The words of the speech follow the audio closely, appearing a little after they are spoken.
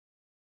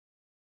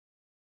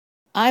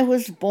I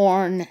was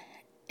born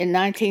in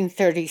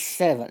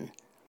 1937,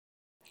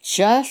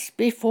 just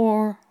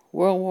before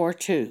World War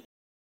II.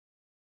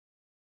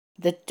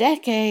 The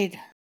decade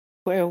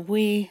where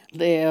we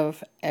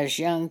live as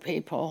young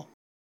people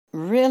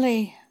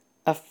really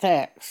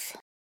affects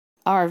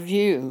our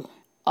view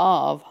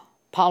of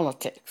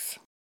politics.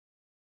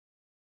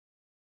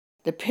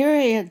 The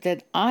period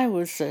that I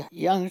was a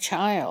young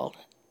child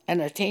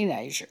and a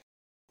teenager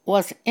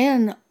was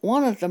in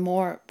one of the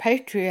more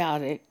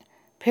patriotic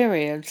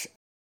periods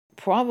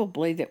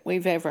probably that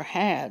we've ever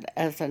had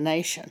as a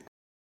nation.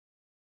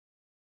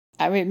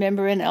 I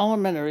remember in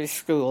elementary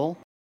school,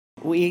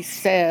 we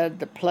said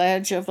the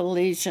Pledge of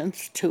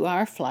Allegiance to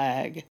our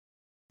flag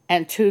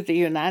and to the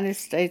United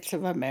States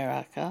of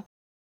America.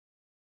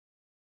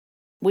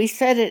 We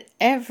said it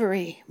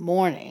every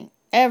morning.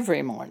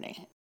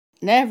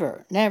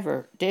 Never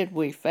did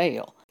we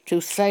fail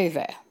to say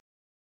that.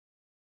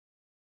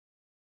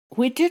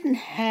 We didn't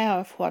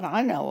have what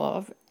I know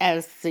of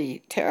as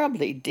the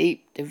terribly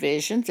deep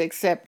divisions,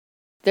 except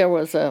there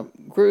was a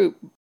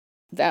group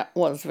that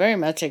was very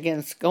much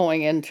against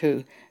going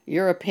into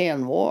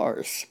European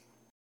wars.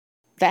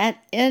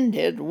 That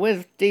ended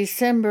with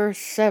December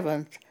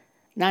 7th,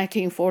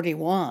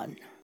 1941.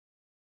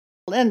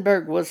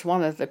 Lindbergh was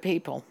one of the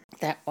people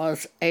that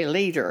was a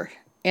leader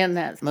in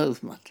that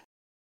movement.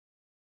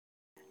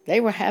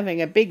 They were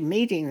having a big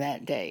meeting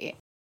that day,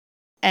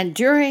 and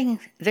during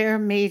their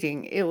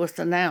meeting it was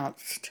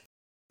announced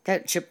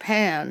that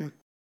Japan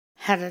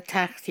had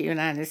attacked the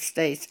United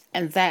States,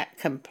 and that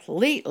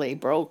completely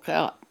broke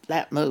up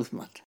that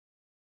movement.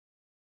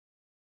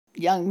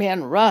 Young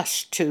men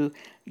rushed to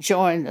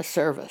join the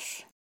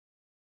service.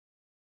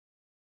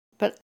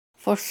 But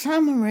for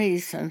some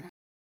reason,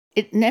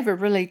 it never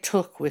really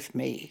took with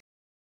me.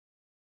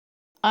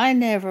 I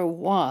never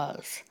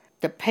was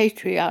the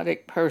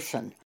patriotic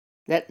person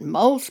that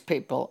most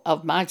people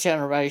of my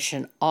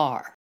generation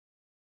are.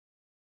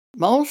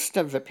 Most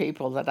of the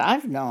people that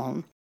I've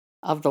known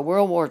of the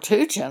World War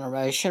II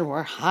generation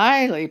were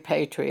highly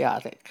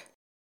patriotic.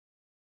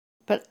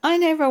 But I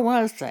never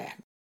was that.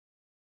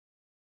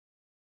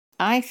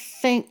 I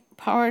think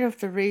part of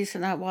the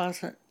reason I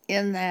wasn't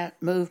in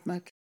that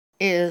movement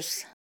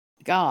is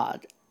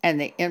God and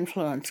the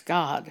influence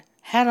God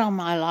had on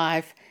my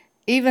life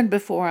even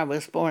before I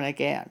was born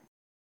again.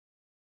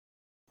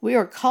 We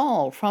are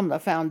called from the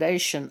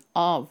foundation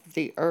of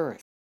the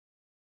earth.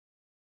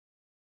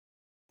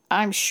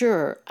 I'm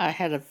sure I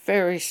had a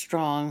very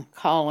strong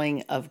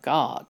calling of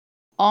God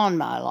on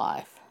my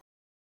life.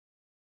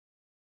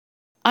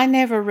 I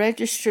never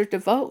registered to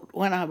vote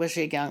when I was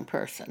a young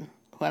person,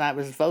 when I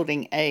was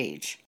voting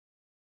age.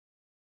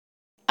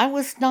 I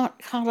was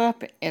not caught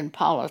up in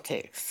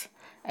politics,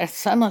 as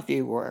some of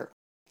you were,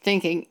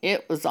 thinking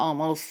it was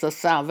almost the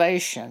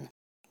salvation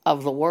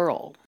of the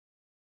world.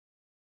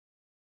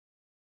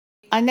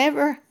 I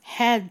never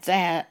had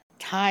that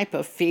type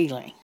of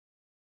feeling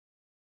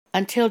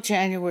until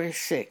January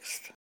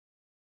 6th.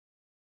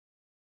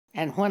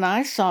 And when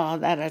I saw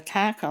that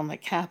attack on the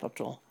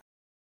Capitol,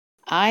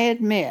 I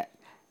admit,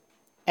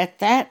 at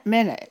that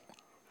minute,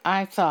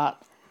 I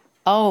thought,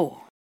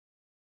 oh,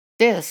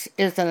 this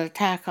is an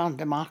attack on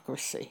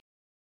democracy.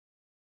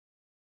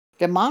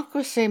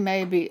 Democracy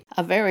may be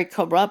a very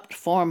corrupt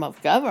form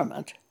of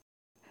government,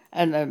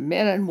 and the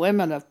men and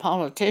women of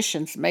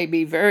politicians may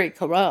be very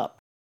corrupt,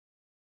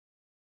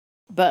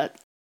 but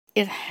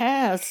it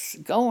has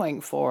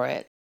going for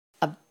it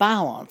a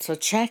balance, a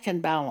check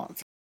and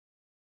balance.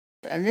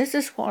 And this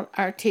is what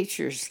our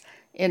teachers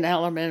in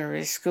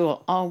elementary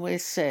school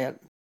always said.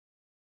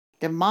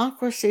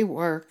 Democracy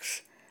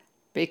works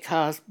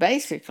because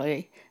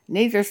basically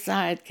neither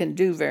side can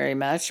do very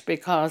much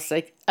because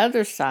the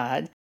other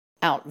side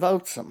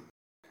outvotes them.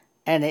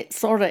 And it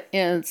sort of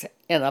ends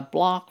in a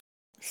block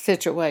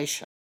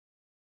situation.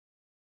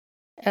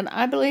 And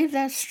I believe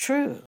that's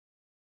true.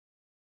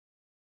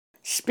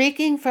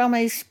 Speaking from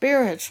a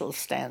spiritual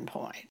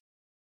standpoint,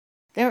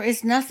 there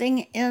is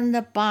nothing in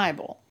the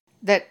Bible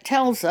that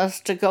tells us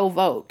to go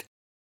vote.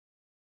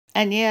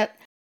 And yet,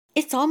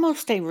 it's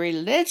almost a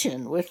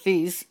religion with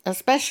these,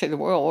 especially the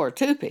World War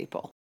II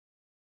people.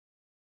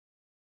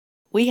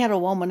 We had a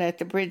woman at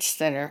the Bridge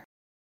Center.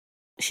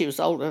 She was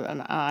older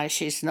than I.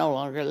 She's no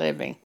longer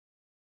living.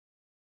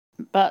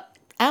 But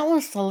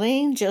Alice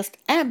Celine just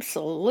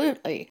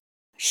absolutely,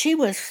 she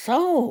was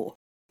so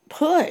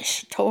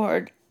pushed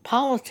toward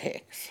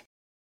politics,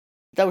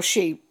 though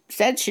she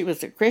said she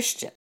was a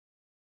Christian.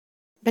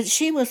 But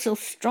she was so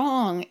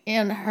strong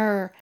in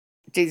her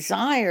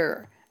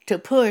desire to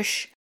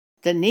push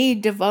the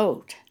need to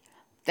vote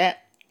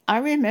that I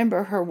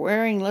remember her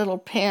wearing little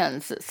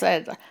pins that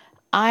said,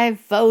 "I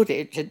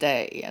voted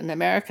today," and the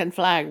American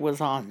flag was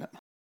on them.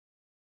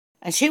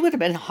 And she would have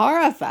been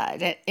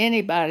horrified at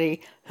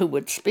anybody who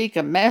would speak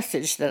a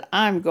message that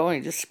I'm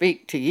going to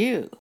speak to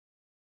you.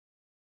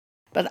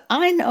 But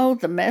I know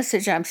the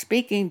message I'm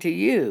speaking to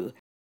you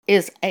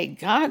is a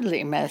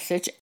godly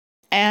message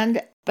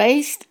and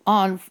based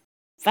on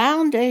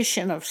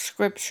foundation of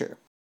Scripture,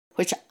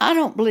 which I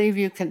don't believe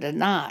you can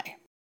deny.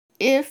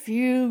 if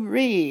you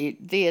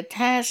read the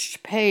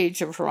attached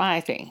page of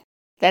writing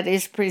that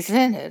is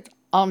presented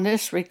on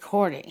this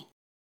recording,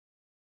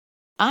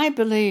 I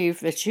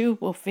believe that you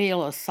will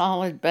feel a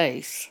solid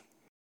base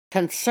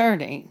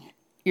concerning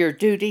your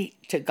duty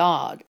to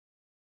God.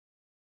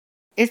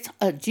 It's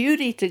a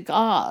duty to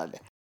God,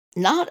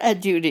 not a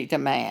duty to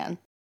man.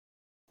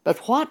 But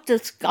what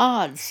does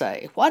God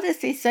say? What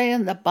does He say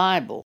in the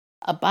Bible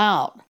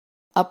about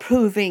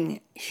approving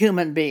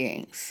human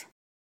beings?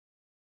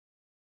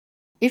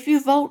 If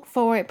you vote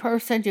for a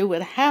person, you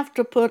would have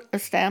to put a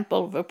stamp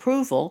of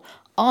approval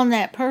on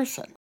that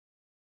person.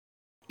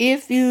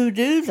 If you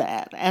do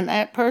that and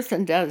that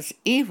person does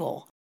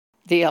evil,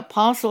 the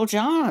Apostle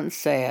John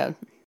said,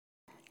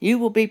 you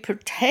will be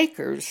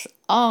partakers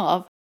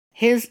of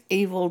his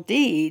evil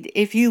deed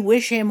if you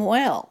wish him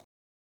well.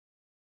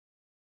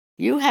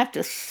 You have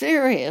to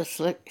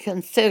seriously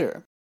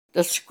consider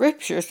the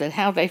scriptures and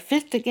how they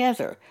fit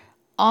together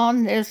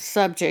on this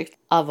subject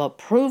of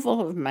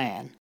approval of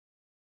man.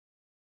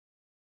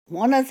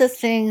 One of the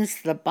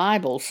things the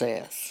Bible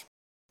says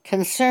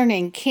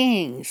concerning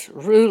kings,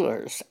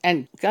 rulers,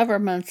 and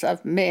governments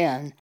of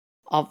men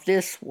of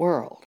this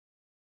world.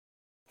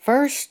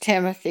 1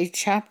 Timothy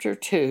chapter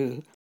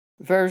 2,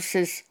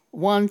 verses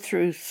 1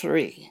 through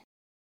 3.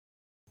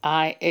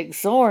 I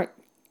exhort,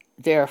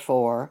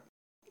 therefore,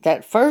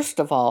 that first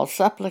of all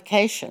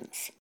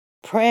supplications,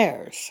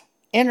 prayers,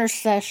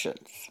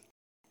 intercessions,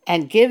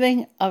 and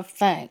giving of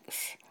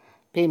thanks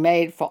be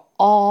made for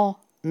all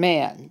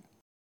men,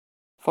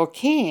 for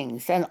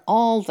kings and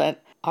all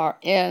that are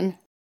in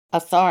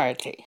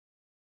authority,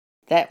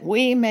 that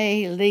we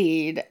may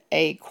lead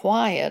a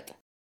quiet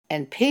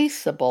and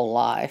peaceable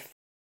life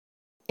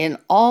in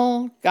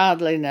all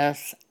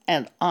godliness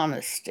and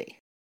honesty.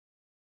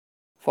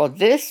 For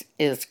this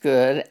is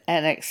good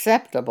and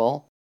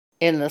acceptable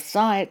in the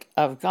sight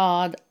of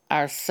God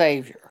our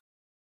Savior.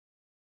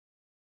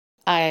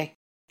 I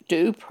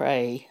do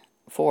pray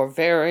for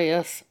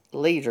various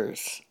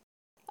leaders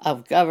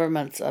of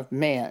governments of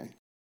men,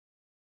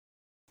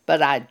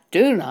 but I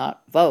do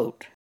not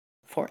vote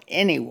for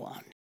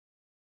anyone.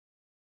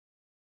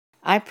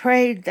 I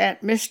prayed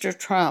that Mr.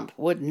 Trump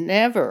would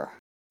never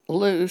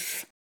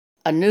loose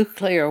a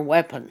nuclear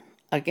weapon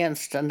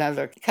against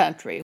another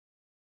country,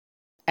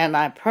 and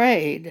I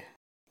prayed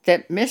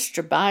that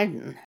Mr.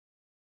 Biden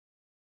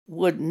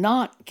would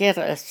not get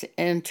us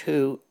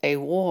into a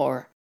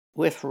war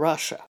with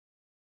Russia.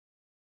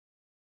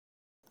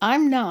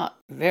 I'm not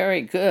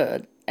very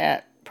good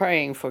at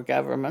praying for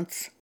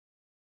governments,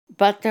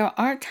 but there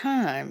are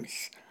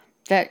times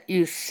that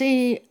you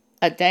see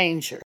a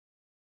danger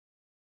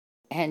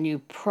and you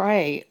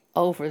pray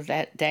over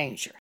that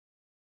danger.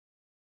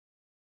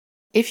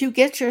 If you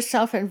get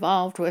yourself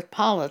involved with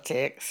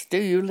politics, do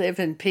you live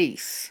in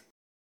peace?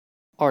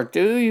 Or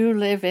do you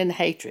live in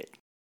hatred?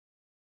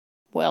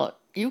 Well,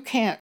 you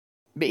can't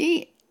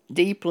be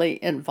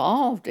deeply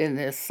involved in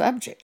this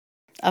subject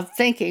of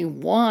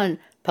thinking one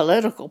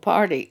political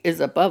party is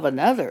above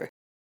another.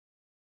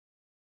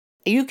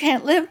 You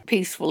can't live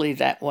peacefully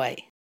that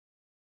way.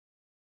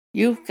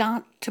 You've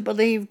got to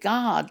believe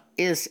God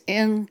is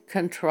in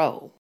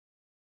control.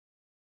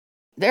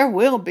 There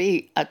will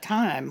be a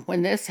time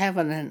when this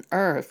heaven and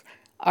earth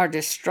are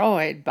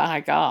destroyed by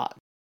God.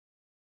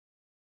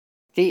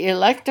 The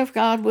elect of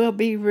God will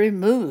be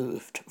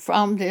removed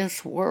from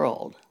this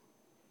world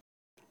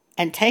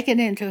and taken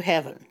into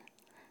heaven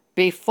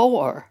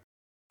before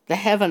the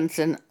heavens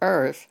and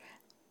earth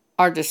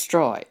are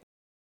destroyed.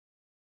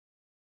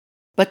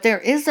 But there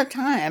is a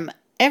time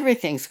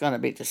everything's going to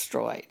be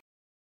destroyed.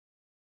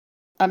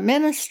 A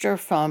minister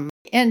from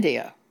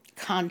India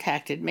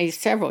contacted me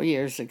several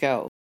years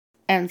ago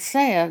and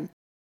said,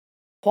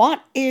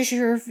 "What is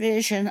your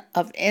vision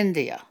of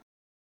India?"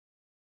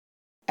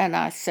 And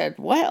I said,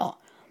 well,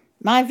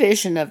 my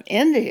vision of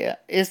India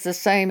is the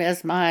same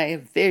as my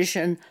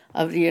vision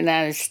of the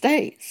United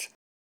States.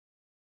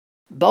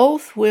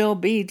 Both will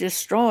be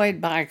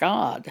destroyed by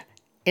God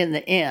in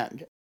the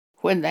end,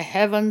 when the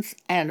heavens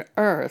and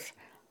earth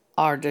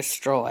are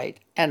destroyed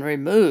and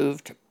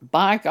removed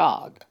by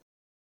God.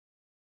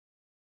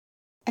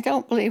 I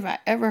don't believe I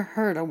ever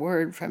heard a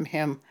word from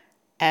him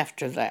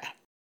after that.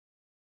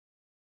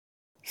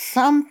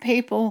 Some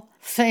people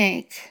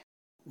think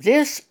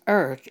this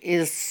earth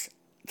is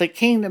the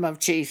kingdom of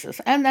Jesus,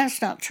 and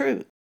that's not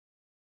true.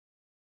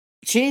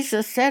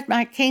 Jesus said,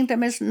 "My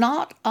kingdom is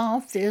not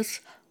of this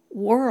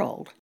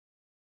world."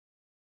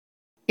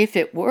 If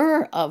it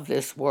were of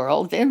this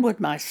world, then would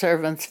my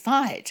servants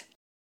fight.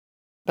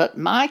 But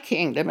my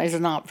kingdom is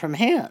not from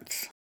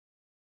hence.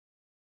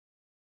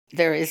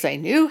 There is a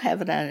new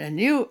heaven and a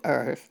new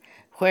earth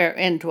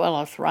wherein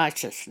dwelleth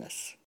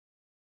righteousness.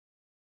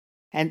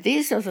 And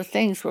these are the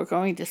things we're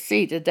going to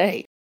see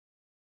today.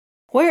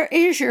 Where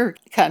is your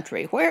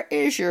country? Where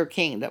is your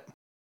kingdom?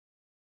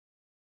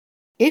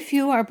 If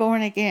you are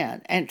born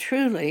again and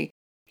truly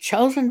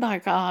chosen by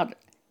God,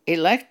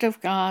 elect of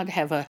God,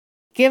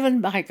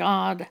 given by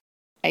God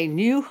a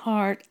new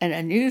heart and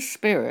a new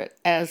spirit,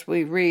 as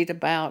we read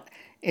about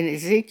in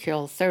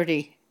Ezekiel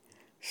 37,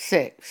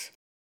 6.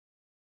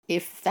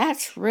 If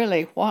that's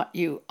really what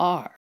you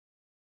are,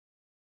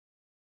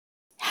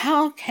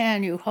 how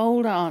can you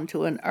hold on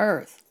to an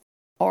earth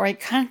or a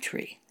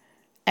country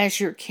as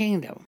your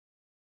kingdom?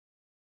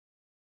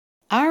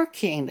 Our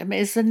kingdom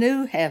is the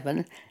new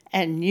heaven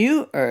and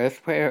new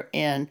earth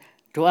wherein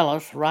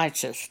dwelleth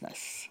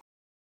righteousness.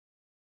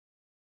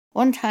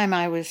 One time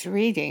I was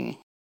reading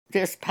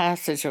this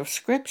passage of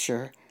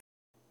Scripture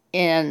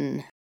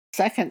in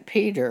 2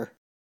 Peter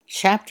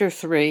chapter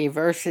 3,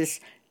 verses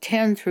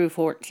 10 through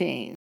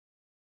 14.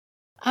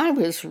 I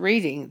was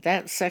reading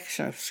that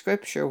section of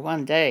Scripture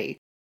one day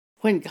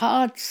when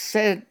God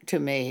said to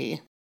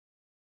me,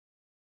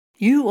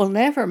 "You will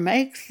never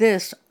make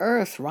this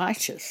earth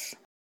righteous.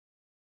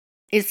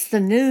 It's the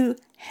new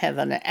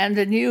heaven and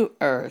the new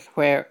earth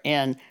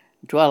wherein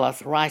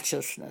dwelleth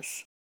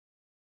righteousness."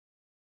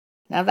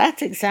 Now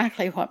that's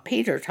exactly what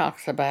Peter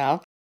talks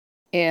about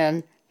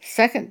in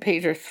 2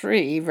 Peter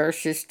 3,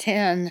 verses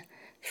 10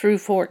 through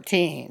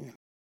 14.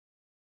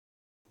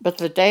 But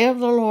the day of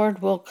the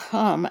Lord will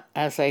come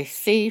as a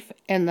thief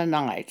in the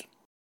night,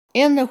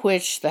 in the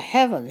which the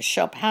heavens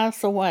shall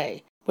pass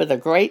away with a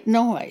great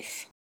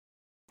noise,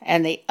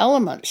 and the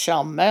elements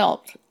shall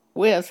melt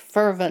with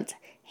fervent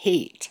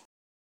heat.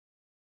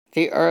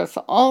 The earth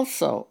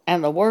also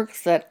and the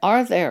works that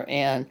are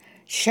therein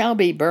shall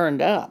be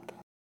burned up.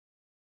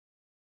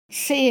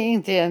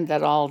 Seeing then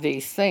that all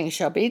these things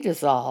shall be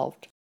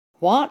dissolved,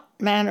 what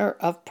manner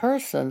of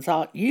persons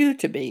ought you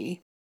to be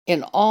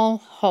in all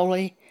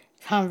holy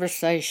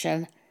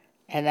conversation,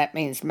 and that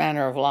means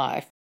manner of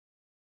life,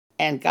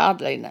 and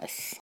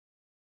godliness?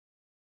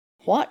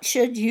 What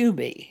should you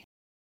be?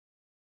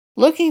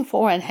 Looking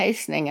for and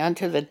hastening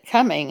unto the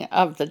coming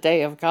of the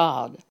day of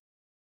God,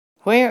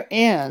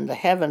 wherein the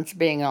heavens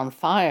being on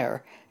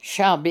fire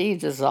shall be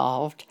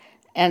dissolved,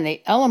 and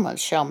the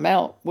elements shall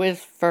melt with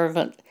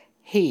fervent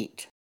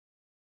heat.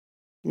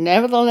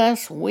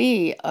 Nevertheless,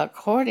 we,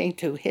 according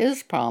to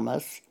his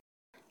promise,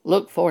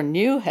 look for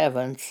new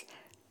heavens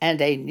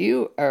and a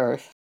new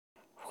earth,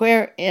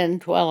 wherein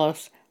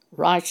dwelleth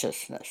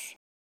righteousness.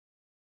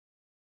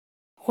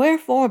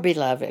 Wherefore,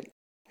 beloved,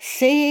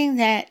 seeing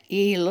that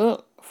ye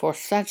look for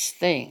such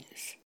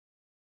things,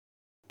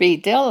 be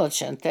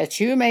diligent that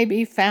you may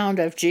be found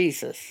of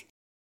Jesus,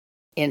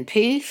 in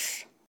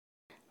peace,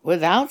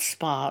 without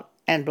spot,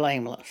 and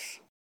blameless.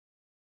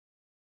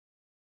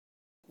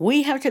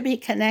 We have to be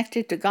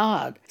connected to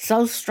God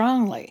so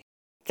strongly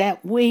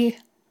that we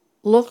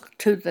look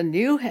to the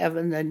new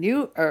heaven, the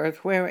new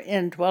earth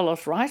wherein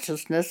dwelleth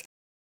righteousness,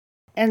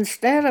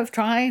 instead of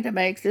trying to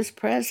make this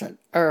present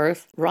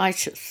earth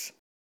righteous.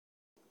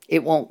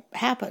 It won't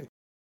happen.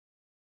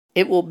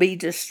 It will be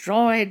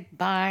destroyed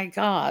by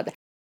God.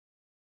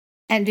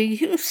 And do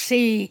you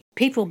see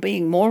people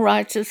being more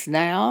righteous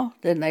now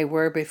than they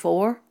were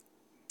before?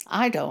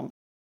 I don't.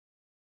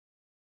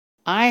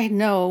 I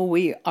know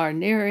we are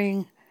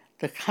nearing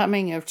the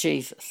coming of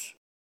Jesus.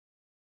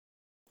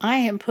 I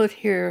am put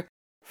here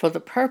for the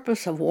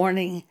purpose of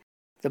warning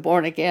the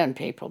born-again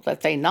people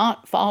that they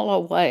not fall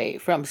away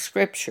from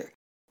Scripture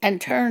and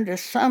turn to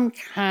some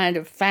kind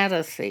of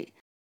fantasy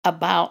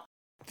about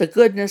the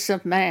goodness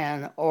of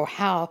man, or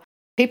how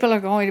people are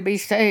going to be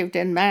saved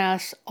en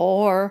masse,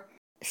 or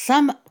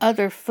some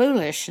other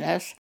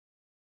foolishness,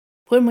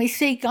 when we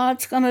see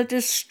God's going to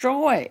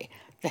destroy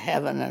the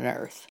heaven and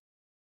earth.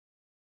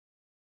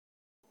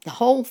 The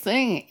whole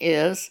thing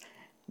is,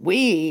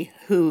 we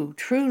who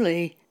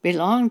truly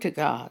belong to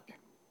God,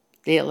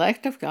 the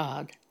elect of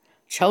God,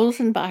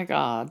 chosen by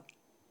God,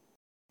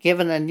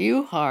 given a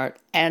new heart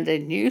and a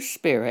new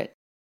spirit,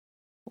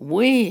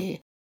 we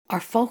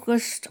are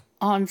focused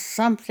on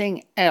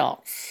something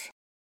else.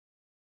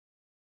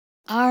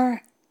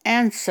 Our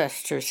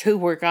ancestors who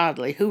were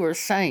godly, who were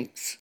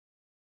saints,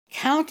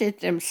 counted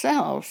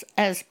themselves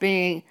as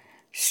being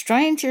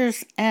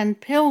strangers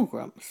and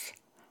pilgrims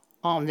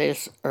on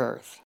this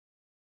earth.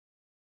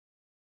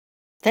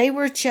 They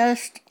were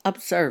just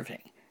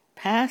observing,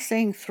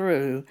 passing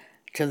through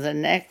to the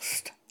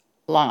next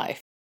life,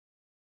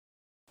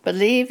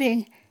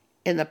 believing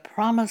in the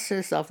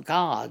promises of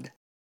God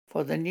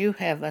for the new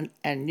heaven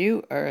and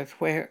new earth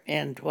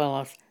wherein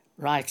dwelleth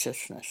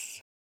righteousness.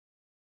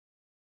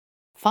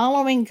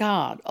 Following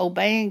God,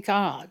 obeying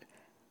God,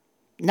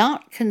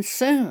 not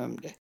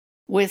consumed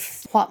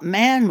with what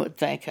man would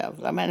think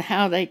of them and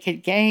how they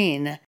could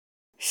gain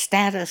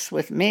status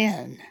with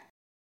men,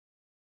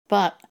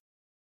 but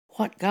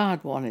what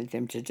God wanted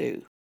them to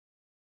do.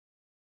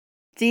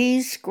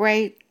 These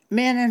great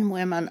men and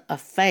women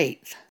of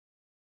faith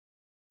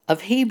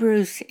of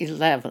Hebrews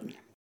 11,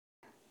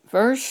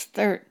 verse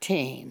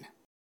 13,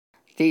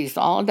 these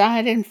all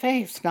died in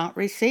faith, not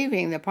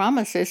receiving the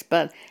promises,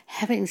 but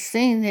having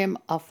seen them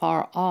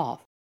afar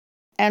off,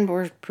 and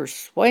were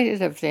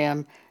persuaded of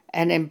them,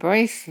 and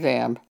embraced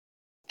them,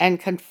 and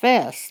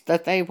confessed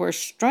that they were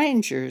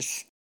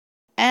strangers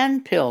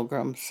and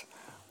pilgrims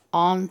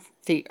on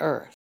the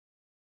earth.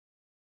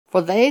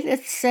 For they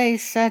that say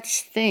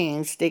such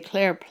things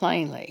declare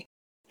plainly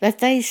that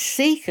they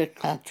seek a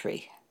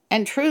country,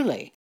 and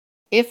truly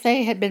if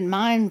they had been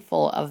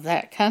mindful of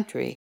that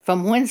country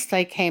from whence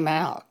they came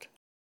out,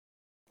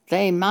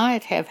 they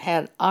might have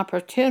had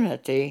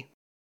opportunity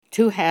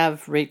to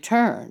have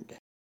returned.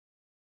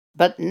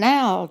 But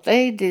now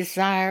they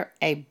desire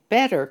a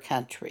better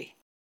country,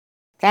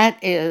 that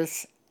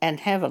is, an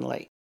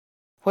heavenly.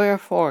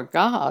 Wherefore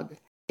God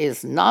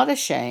is not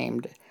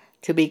ashamed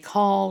to be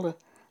called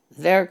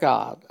their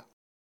God,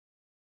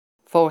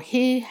 for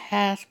he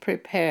hath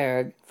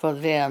prepared for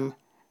them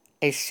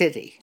a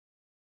city.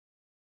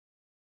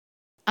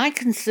 I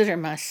consider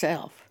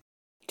myself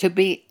to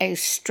be a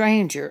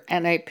stranger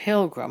and a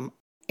pilgrim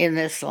in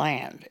this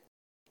land,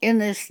 in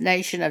this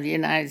nation of the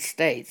United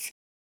States,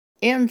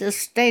 in the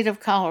state of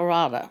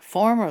Colorado.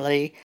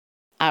 Formerly,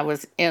 I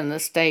was in the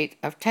state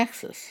of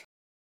Texas.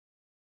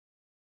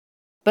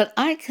 But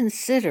I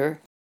consider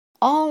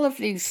all of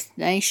these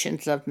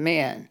nations of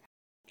men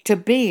to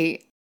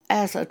be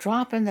as a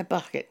drop in the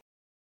bucket,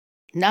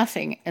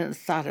 nothing in the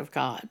sight of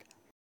God.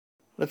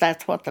 But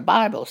that's what the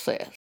Bible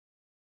says.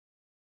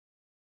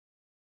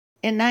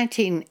 In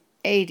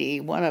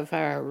 1980, one of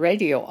our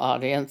radio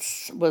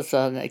audience was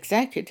an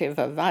executive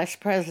vice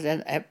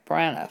president at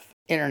Braniff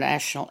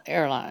International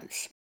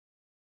Airlines.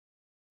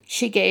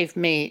 She gave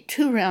me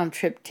 2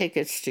 round-trip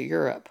tickets to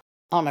Europe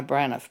on a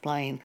Braniff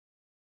plane.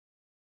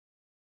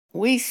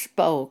 We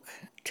spoke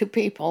to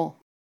people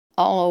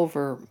all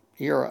over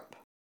Europe.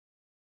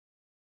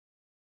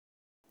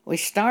 We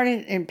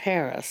started in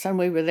Paris, and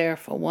we were there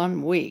for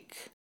 1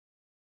 week.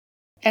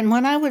 And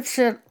when I would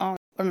sit on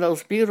one of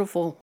those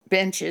beautiful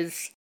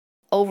benches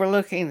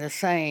overlooking the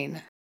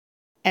Seine,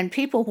 and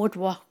people would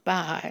walk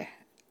by,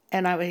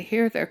 and I would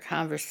hear their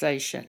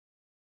conversation,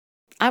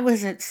 I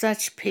was at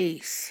such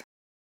peace.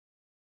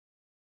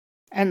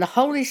 And the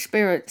Holy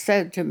Spirit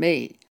said to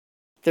me,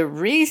 the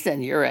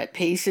reason you're at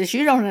peace is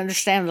you don't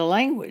understand the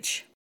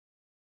language.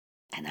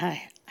 And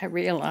I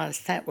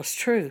realized that was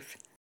truth.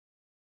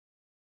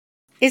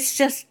 It's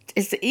just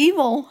as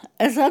evil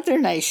as other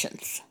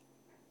nations.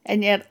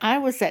 And yet I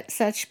was at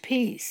such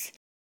peace.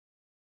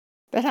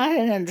 But I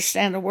didn't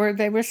understand a word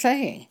they were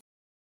saying.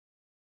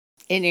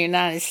 In the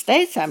United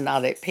States, I'm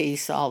not at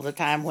peace all the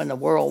time when the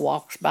world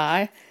walks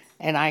by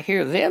and I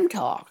hear them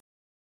talk.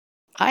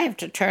 I have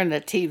to turn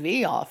the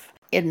TV off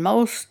in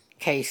most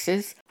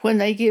cases when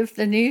they give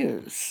the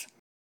news.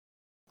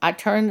 I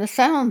turn the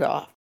sound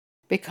off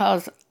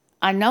because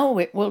I know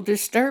it will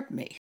disturb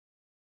me.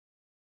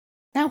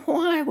 Now,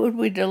 why would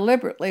we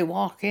deliberately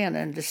walk in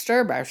and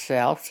disturb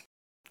ourselves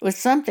with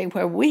something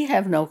where we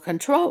have no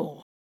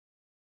control?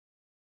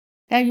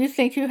 Now, you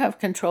think you have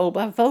control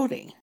by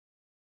voting.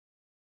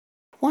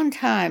 One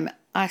time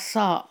I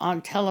saw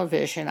on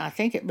television, I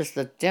think it was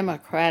the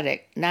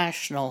Democratic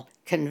National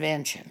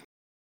Convention.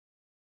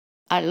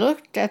 I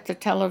looked at the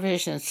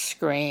television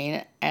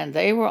screen, and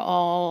they were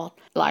all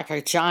like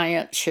a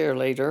giant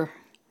cheerleader,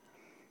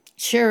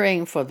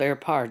 cheering for their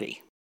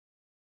party.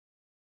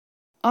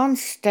 On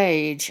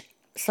stage,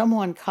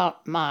 someone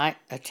caught my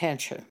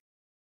attention.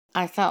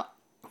 I thought,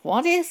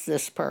 what is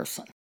this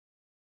person?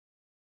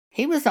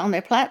 He was on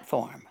their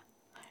platform,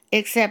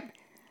 except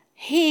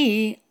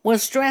he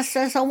was dressed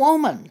as a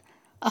woman,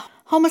 a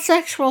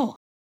homosexual.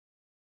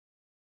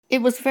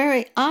 It was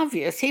very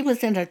obvious he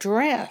was in a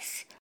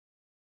dress,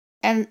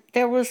 and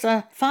there was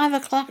a 5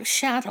 o'clock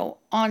shadow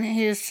on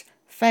his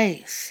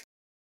face.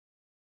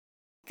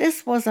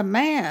 This was a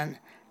man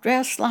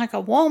dressed like a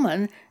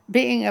woman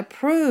being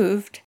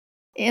approved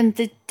in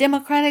the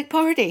Democratic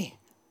Party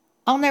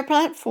on their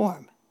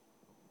platform.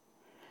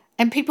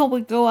 And people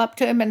would go up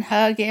to him and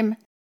hug him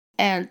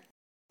and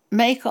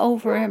make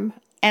over him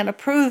and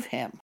approve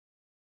him.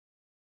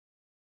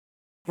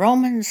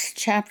 Romans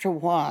chapter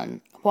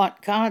 1,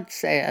 what God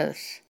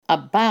says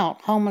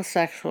about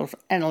homosexuals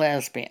and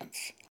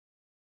lesbians.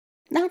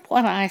 Not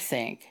what I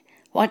think,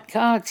 what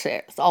God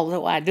says,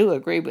 although I do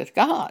agree with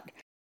God,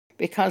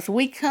 because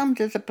we come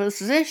to the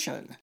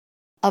position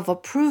of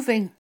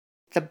approving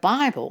the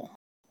Bible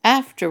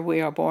after we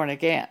are born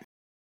again.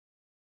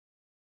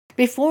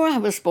 Before I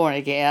was born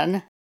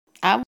again,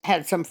 I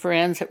had some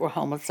friends that were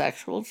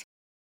homosexuals,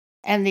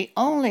 and the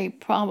only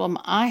problem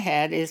I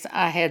had is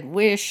I had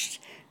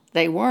wished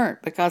they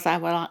weren't, because I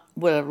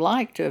would have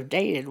liked to have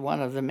dated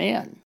one of the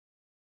men.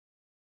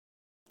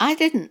 I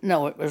didn't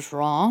know it was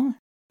wrong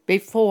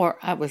before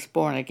I was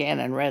born again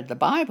and read the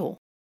Bible.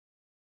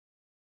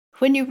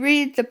 When you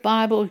read the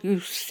Bible, you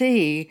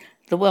see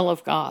the will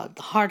of God,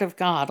 the heart of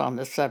God on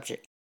the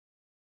subject.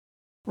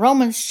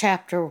 Romans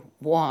chapter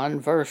 1,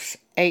 verse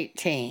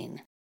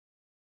 18.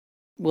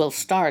 We'll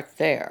start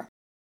there.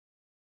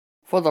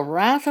 For the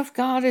wrath of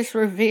God is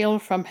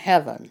revealed from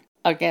heaven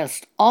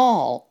against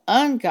all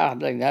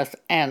ungodliness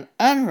and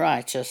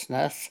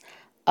unrighteousness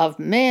of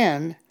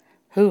men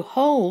who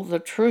hold the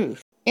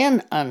truth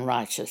in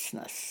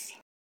unrighteousness.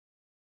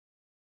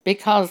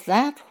 Because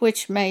that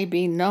which may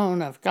be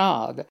known of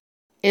God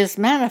is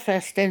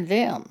manifest in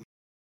them,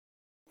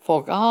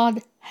 for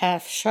God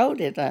hath showed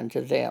it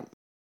unto them.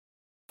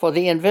 For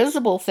the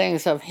invisible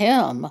things of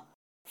him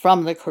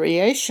from the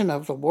creation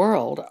of the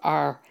world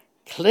are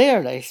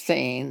clearly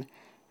seen,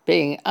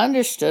 being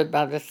understood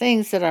by the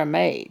things that are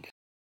made,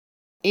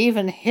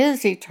 even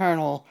his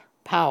eternal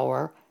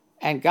power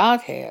and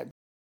Godhead,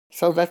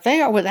 so that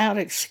they are without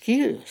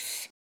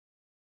excuse.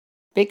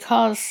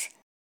 Because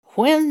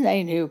when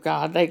they knew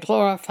God, they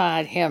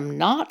glorified him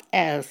not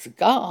as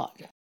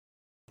God,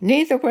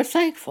 neither were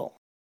thankful,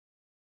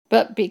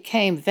 but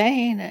became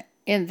vain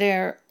in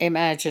their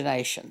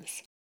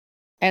imaginations,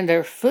 and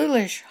their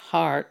foolish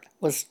heart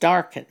was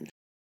darkened.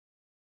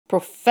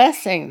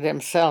 Professing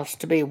themselves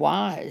to be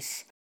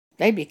wise,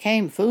 they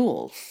became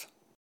fools,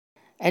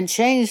 and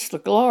changed the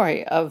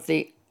glory of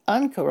the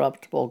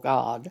uncorruptible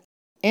God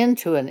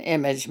into an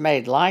image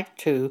made like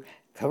to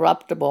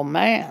corruptible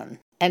man,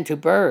 and to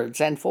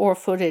birds, and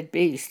four-footed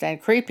beasts,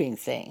 and creeping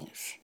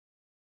things.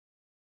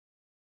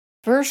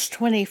 Verse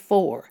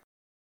 24,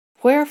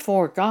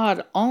 wherefore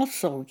God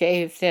also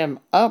gave them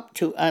up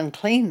to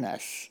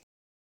uncleanness,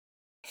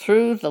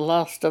 through the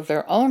lust of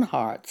their own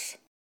hearts,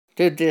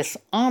 to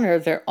dishonor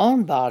their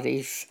own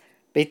bodies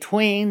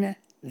between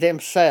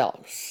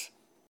themselves,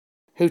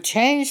 who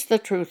changed the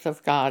truth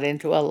of God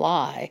into a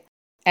lie,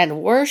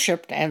 and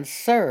worshipped and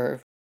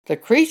served the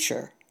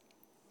creature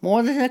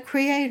more than the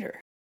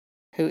Creator,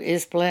 who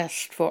is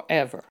blessed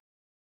forever.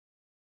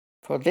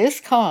 For this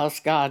cause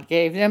God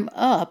gave them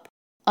up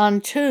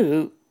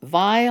unto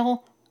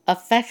vile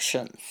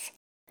affections,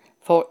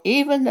 for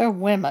even their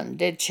women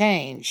did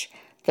change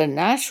the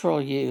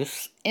natural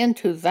use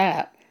into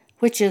that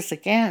which is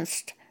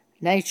against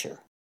nature.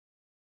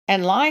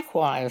 And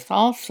likewise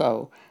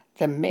also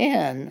the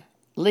men,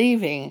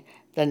 leaving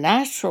the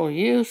natural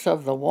use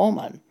of the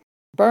woman,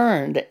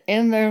 burned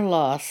in their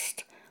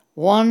lust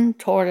one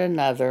toward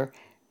another,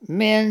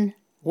 men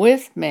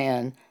with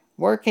men,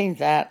 working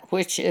that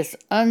which is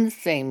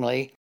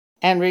unseemly,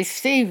 and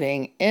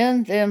receiving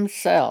in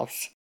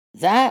themselves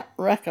that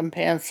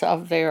recompense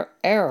of their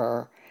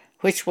error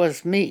which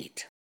was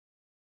meet.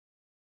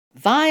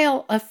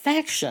 Vile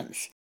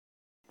affections.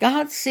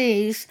 God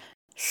sees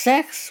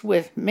sex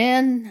with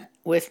men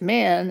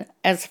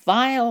as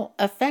vile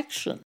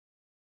affection.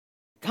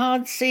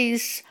 God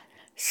sees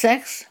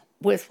sex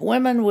with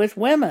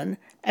women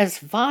as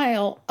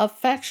vile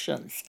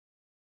affections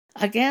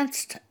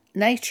against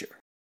nature.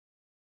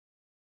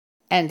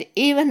 And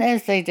even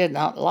as they did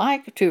not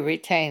like to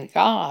retain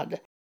God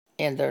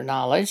in their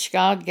knowledge,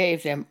 God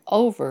gave them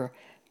over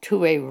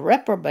to a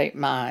reprobate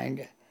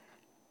mind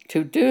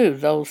to do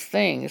those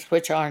things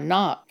which are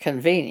not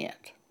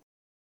convenient.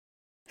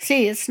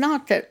 See, it's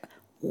not that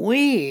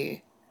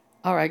we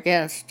are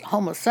against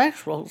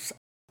homosexuals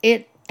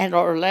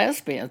or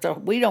lesbians,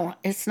 or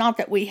it's not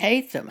that we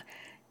hate them.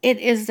 It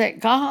is that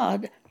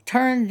God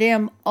turned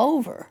them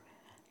over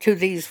to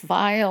these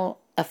vile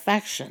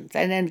affections.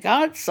 And in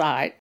God's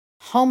sight,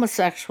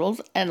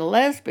 homosexuals and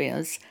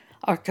lesbians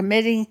are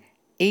committing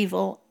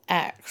evil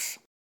acts.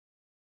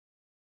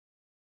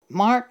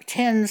 Mark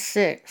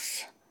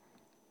 10:6.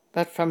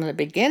 But from the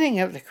beginning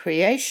of the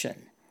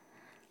creation,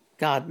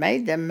 God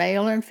made them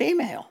male and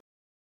female.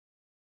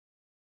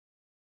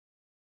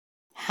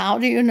 How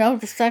do you know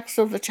the sex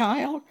of the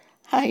child?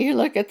 How you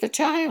look at the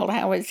child.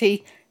 How is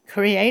he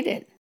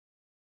created?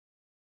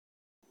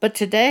 But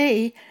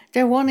today,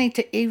 they're wanting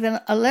to even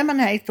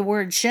eliminate the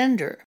word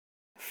gender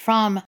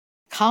from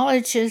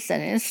colleges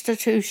and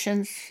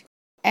institutions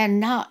and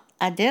not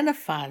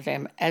identify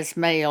them as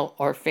male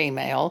or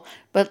female,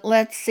 but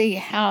let's see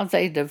how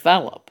they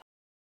develop.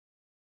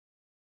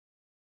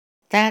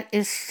 That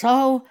is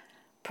so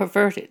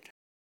perverted.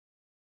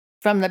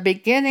 From the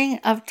beginning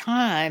of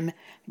time,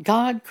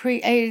 God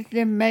created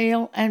them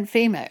male and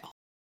female.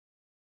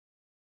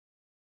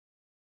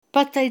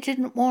 But they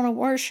didn't want to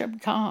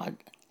worship God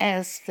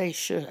as they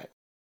should.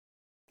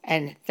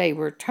 And they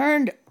were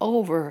turned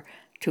over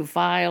to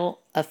vile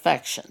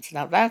affections.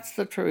 Now, that's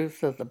the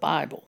truth of the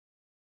Bible.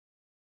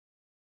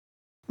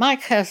 My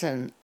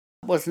cousin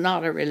was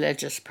not a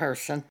religious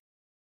person.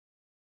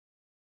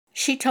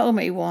 She told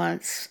me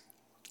once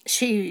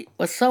she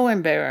was so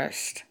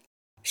embarrassed.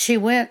 She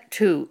went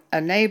to a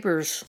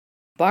neighbor's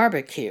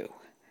barbecue,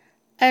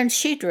 and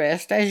she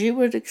dressed as you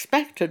would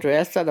expect to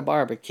dress at a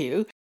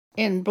barbecue,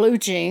 in blue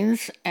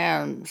jeans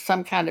and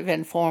some kind of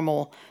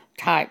informal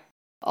type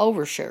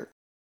overshirt.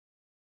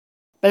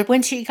 But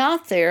when she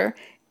got there,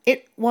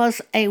 it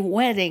was a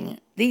wedding.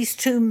 These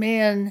two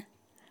men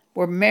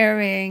were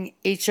marrying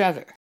each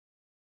other.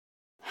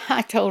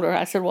 I told her,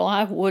 I said, well,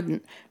 I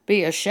wouldn't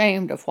be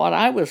ashamed of what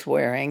I was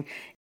wearing.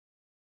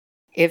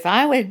 If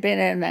I had been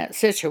in that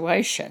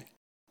situation,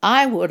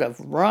 I would have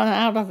run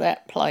out of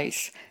that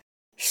place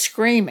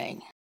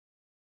screaming.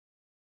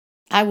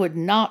 I would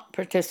not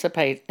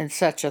participate in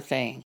such a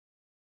thing.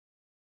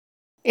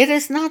 It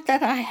is not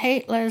that I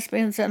hate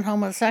lesbians and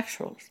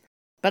homosexuals,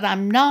 but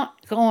I'm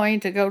not going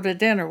to go to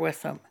dinner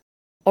with them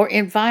or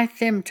invite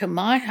them to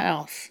my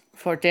house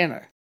for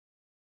dinner.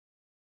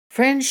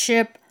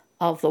 Friendship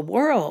of the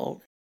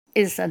world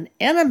is an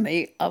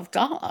enemy of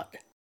God.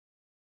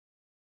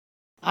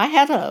 I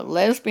had a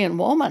lesbian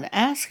woman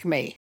ask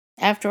me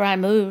after I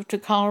moved to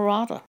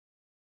Colorado,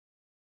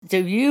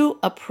 Do you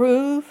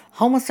approve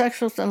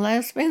homosexuals and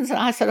lesbians? And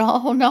I said,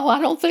 oh, no, I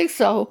don't think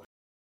so.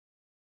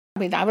 I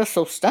mean, I was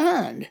so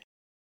stunned.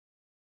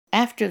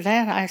 After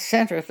that, I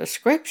sent her the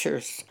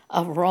scriptures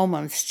of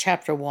Romans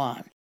chapter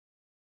 1.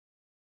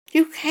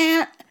 You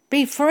can't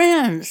be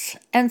friends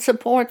and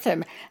support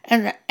them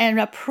and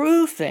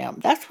approve them.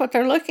 That's what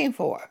they're looking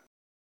for.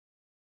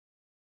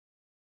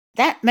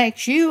 That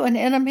makes you an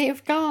enemy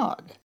of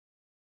God.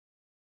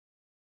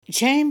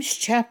 James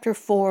chapter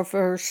 4,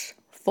 verse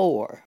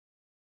 4.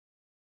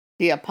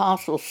 The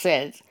apostle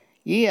said,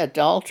 Ye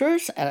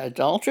adulterers and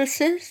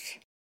adulteresses,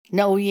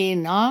 know ye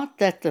not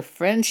that the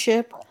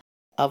friendship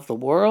of the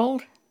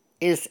world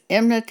is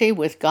enmity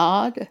with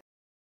God?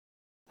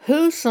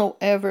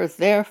 Whosoever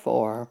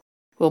therefore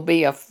will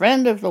be a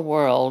friend of the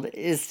world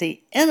is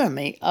the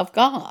enemy of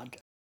God.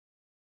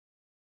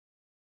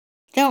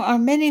 There are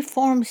many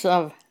forms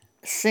of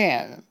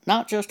sin,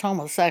 not just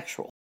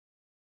homosexual.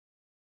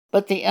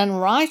 But the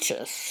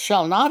unrighteous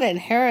shall not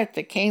inherit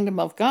the kingdom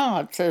of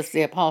God, says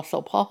the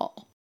Apostle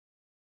Paul.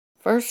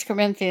 1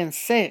 Corinthians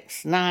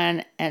 6,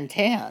 9, and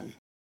 10.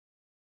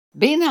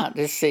 Be not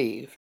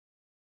deceived.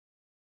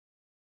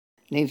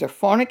 Neither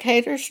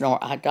fornicators,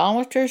 nor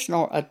idolaters,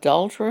 nor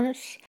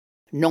adulterers,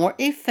 nor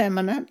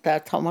effeminate,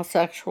 that's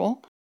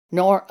homosexual,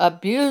 nor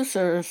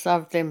abusers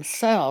of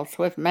themselves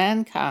with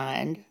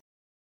mankind,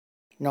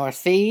 nor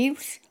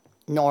thieves,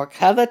 nor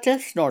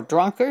covetous, nor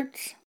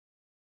drunkards,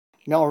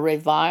 nor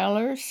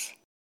revilers,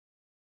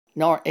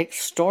 nor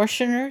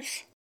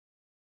extortioners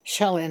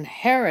shall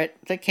inherit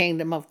the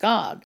kingdom of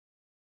God.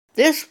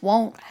 This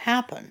won't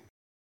happen.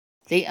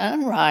 The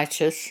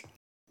unrighteous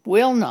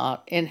will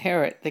not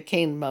inherit the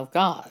kingdom of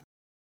God.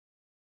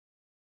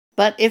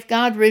 But if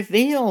God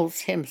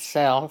reveals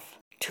himself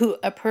to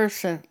a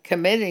person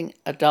committing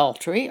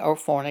adultery or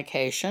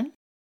fornication,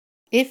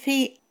 if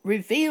he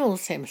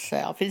reveals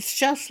himself, it's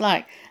just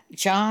like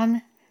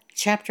John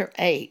chapter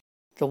 8.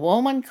 The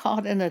woman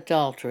caught in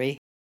adultery,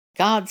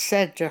 God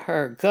said to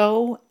her,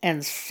 Go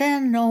and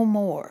sin no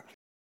more.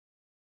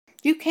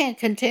 You can't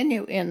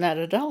continue in that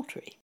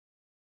adultery.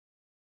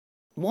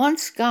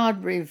 Once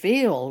God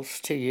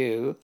reveals to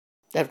you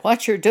that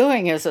what you're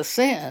doing is a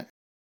sin,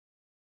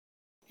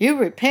 you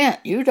repent.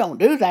 You don't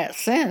do that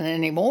sin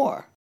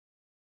anymore.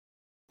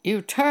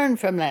 You turn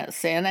from that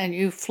sin and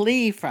you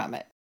flee from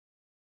it.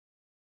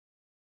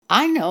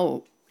 I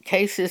know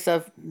cases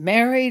of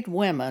married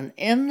women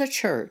in the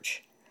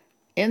church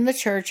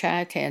I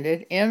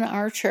attended, in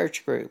our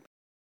church group,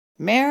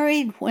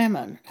 married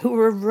women who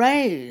were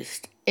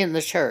raised in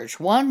the church.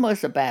 One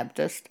was a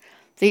Baptist,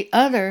 the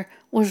other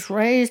was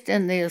raised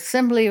in the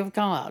Assembly of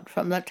God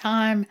from the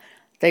time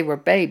they were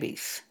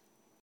babies.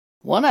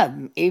 One of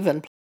them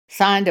even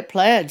signed a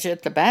pledge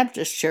at the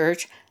Baptist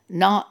church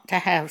not to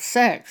have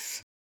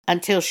sex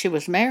until she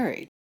was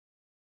married.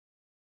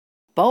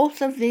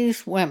 Both of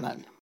these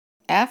women,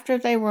 after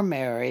they were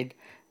married,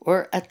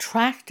 were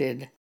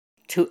attracted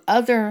to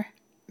other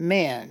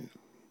men.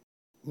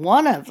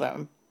 One of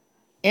them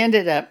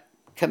ended up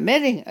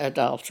committing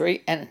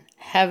adultery and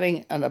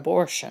having an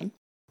abortion,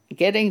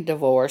 getting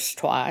divorced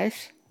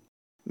twice,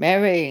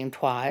 marrying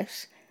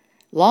twice,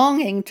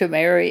 longing to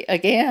marry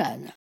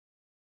again.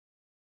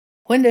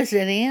 When does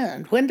it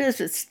end? When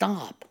does it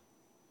stop?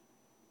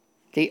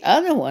 The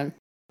other one,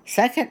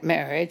 second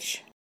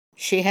marriage,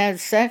 she had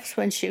sex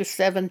when she was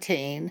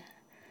 17,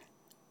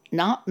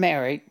 not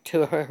married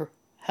to her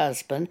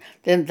husband.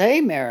 Then they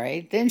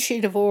married. Then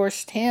she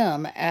divorced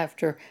him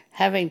after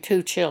having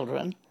 2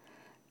 children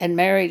and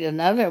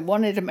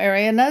wanted to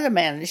marry another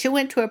man. And she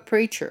went to a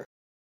preacher.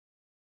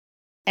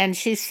 And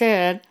she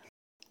said,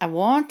 I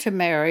want to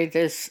marry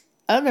this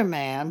other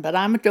man, but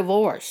I'm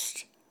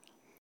divorced.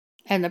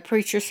 And the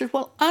preacher said,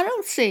 well, I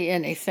don't see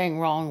anything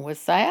wrong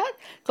with that.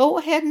 Go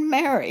ahead and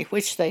marry,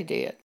 which they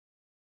did.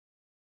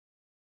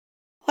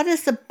 What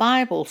does the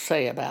Bible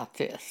say about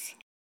this?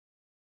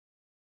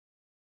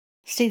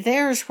 See,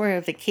 there's where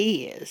the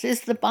key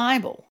is the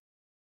Bible.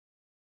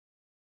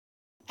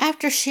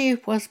 After she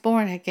was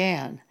born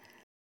again,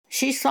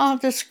 she saw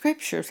the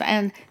scriptures,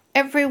 and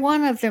every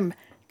one of them,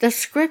 the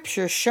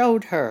scriptures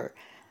showed her.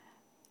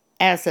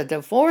 As a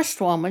divorced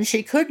woman,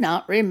 she could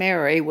not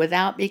remarry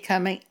without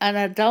becoming an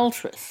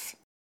adulteress.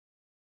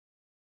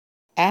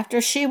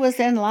 After she was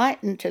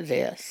enlightened to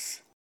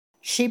this,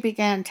 she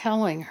began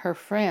telling her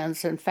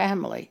friends and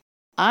family,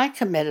 I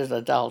committed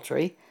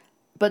adultery,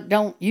 but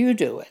don't you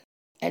do it.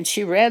 And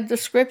she read the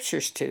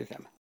scriptures to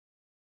them.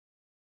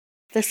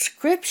 The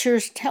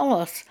scriptures tell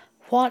us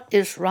what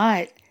is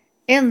right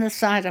in the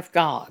sight of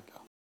God.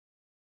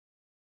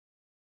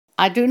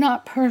 I do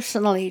not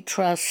personally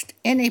trust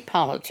any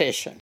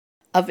politician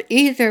of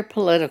either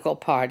political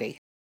party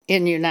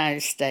in the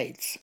United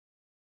States.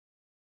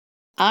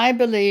 I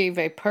believe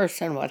a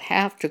person would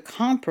have to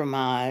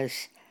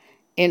compromise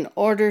in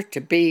order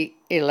to be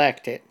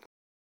elected.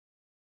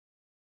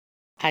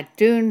 I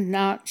do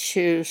not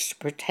choose to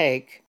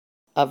partake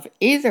of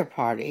either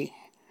party,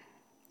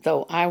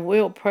 though I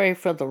will pray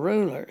for the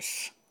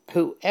rulers,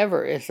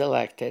 whoever is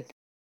elected,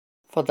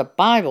 for the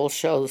Bible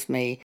shows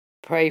me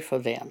pray for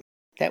them.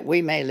 that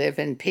we may live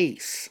in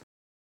peace.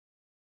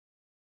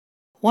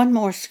 One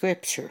more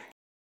scripture.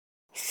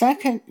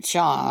 2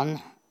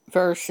 John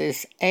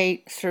verses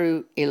 8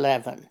 through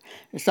 11.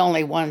 There's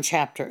only one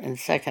chapter in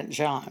 2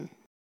 John.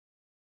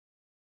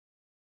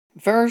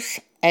 Verse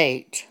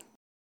 8.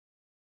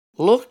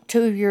 Look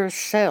to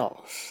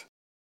yourselves,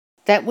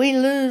 that we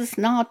lose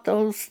not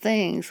those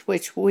things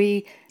which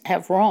we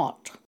have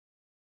wrought,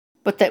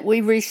 but that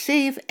we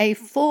receive a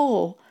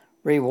full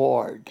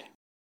reward.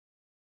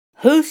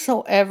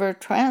 Whosoever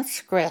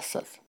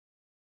transgresseth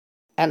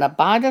and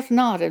abideth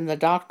not in the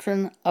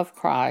doctrine of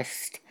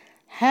Christ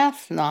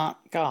hath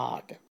not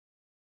God.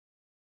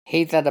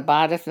 He that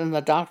abideth in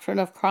the doctrine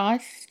of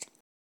Christ,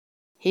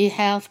 he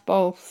hath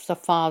both the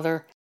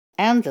Father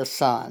and the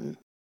Son.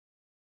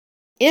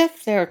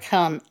 If there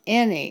come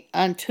any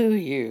unto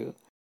you,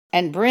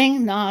 and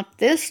bring not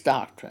this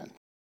doctrine,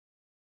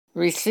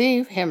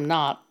 receive him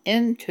not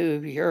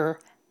into your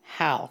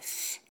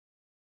house,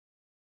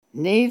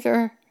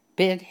 neither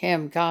bid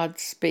him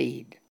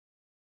Godspeed.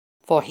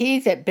 For he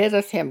that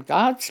biddeth him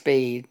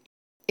Godspeed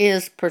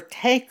is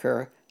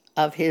partaker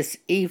of his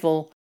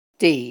evil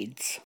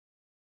deeds.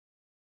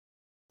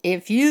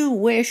 If you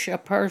wish a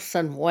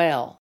person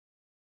well,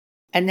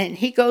 and then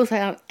he goes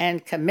out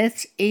and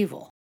commits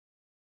evil,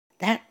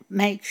 that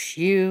makes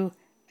you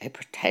a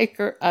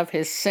partaker of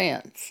his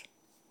sins,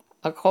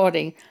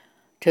 according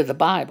to the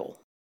Bible.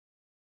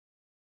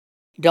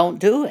 Don't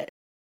do it.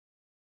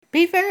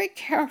 Be very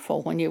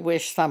careful when you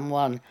wish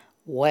someone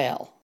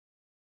well.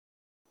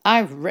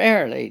 I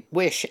rarely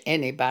wish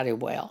anybody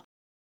well.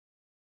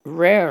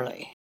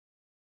 Rarely.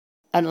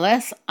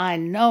 Unless I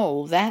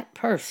know that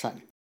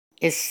person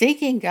is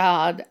seeking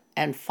God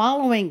and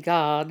following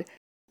God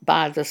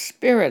by the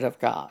Spirit of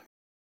God.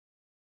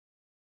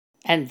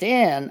 And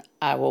then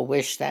I will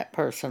wish that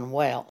person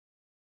well.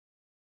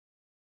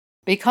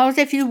 Because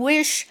if you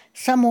wish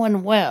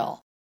someone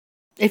well,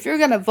 if you're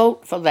going to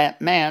vote for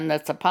that man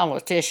that's a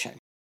politician,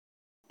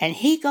 and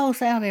he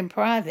goes out in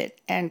private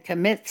and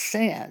commits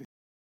sin,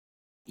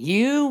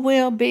 you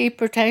will be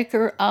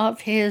partaker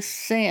of his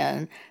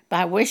sin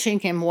by wishing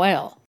him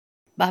well,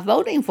 by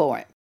voting for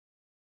him.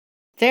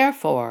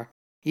 Therefore,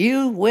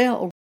 you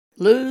will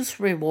lose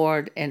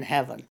reward in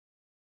heaven.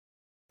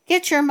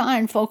 Get your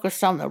mind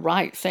focused on the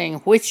right thing,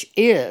 which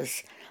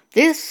is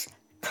this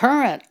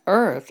current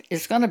earth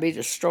is going to be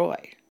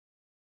destroyed.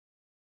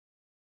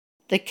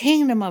 The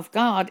kingdom of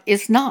God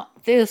is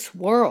not this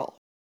world.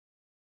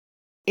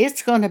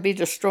 It's going to be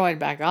destroyed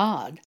by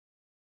God.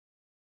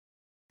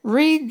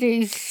 Read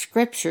these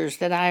scriptures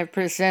that I have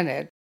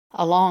presented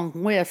along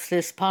with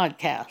this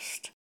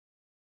podcast.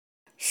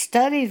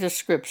 Study the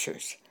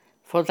scriptures,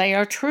 for they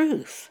are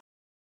truth,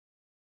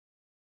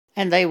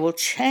 and they will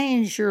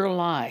change your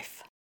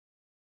life.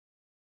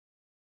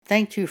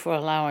 Thank you for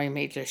allowing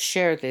me to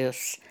share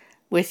this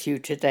with you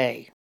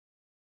today.